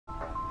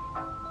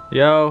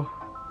Yo,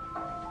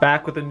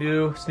 back with a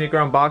new sneaker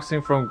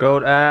unboxing from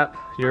Goat app.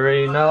 You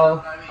already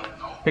know.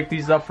 Pick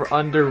these up for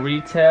under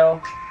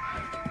retail.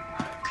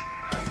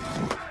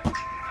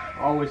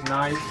 Always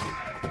nice.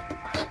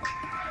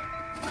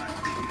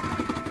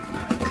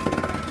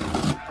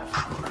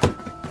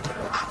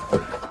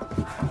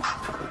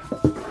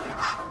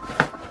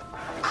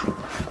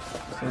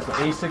 It's an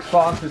Asics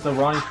box. It's a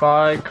Ronnie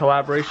Fieg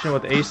collaboration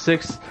with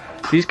Asics.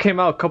 These came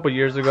out a couple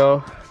years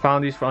ago.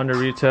 Found these for under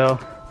retail.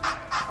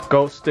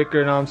 Goat sticker,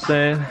 you know what I'm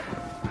saying?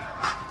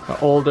 An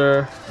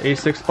older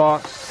Asics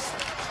box.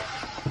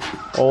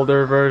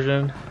 Older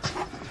version.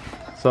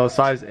 So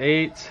size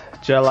 8,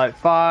 Lyte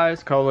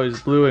 5s, color is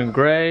blue and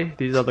gray.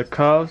 These are the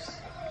Coves,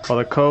 or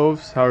the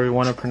Coves, however you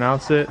want to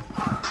pronounce it.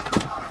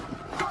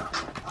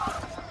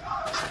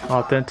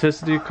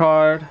 Authenticity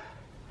card.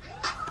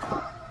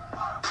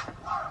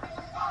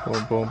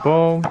 Boom, boom,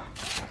 boom.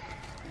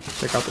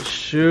 Check out the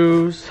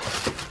shoes.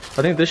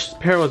 I think this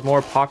pair was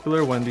more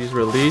popular when these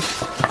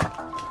released.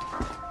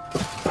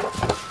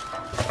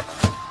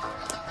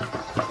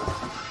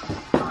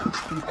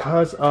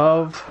 Because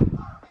of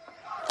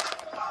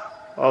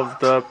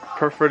the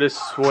perforated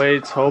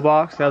suede toe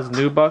box. It has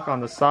nubuck on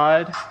the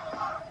side,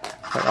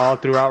 like all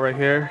throughout right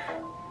here.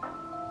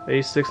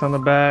 Asics on the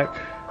back.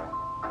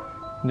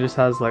 It just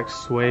has like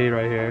suede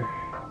right here.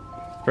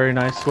 Very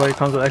nice suede.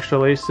 Comes with extra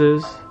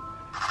laces,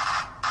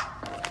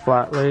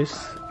 flat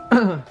lace,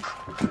 a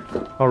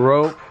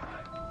rope,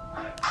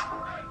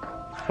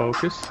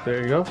 focus.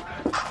 There you go,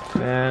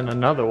 and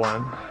another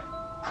one.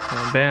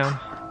 And bam.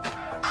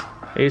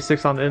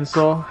 Asics on the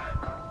insole.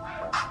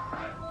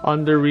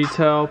 Under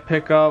retail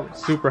pickup.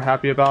 Super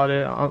happy about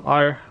it.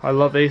 I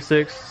love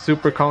Asics.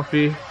 Super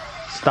comfy,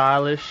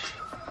 stylish.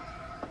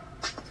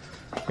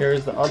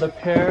 Here's the other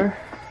pair.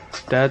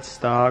 Dead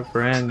stock,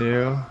 brand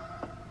new.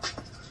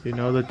 You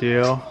know the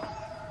deal.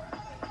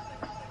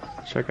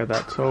 Check out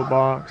that toe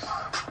box.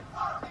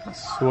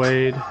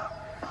 Suede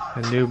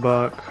and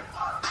nubuck.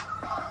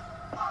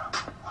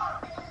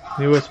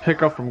 Newest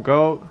pickup from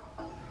Goat.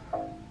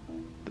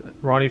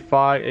 Ronnie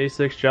Fieg,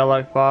 Asics,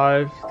 Lyte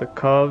 5s, the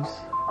Coves,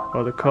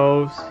 or the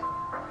Coves,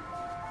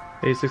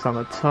 Asics on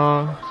the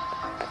tongue.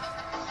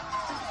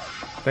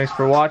 Thanks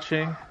for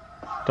watching.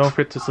 Don't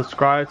forget to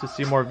subscribe to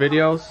see more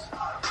videos.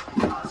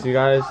 See you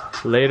guys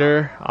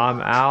later.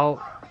 I'm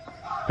out.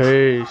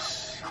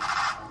 Peace.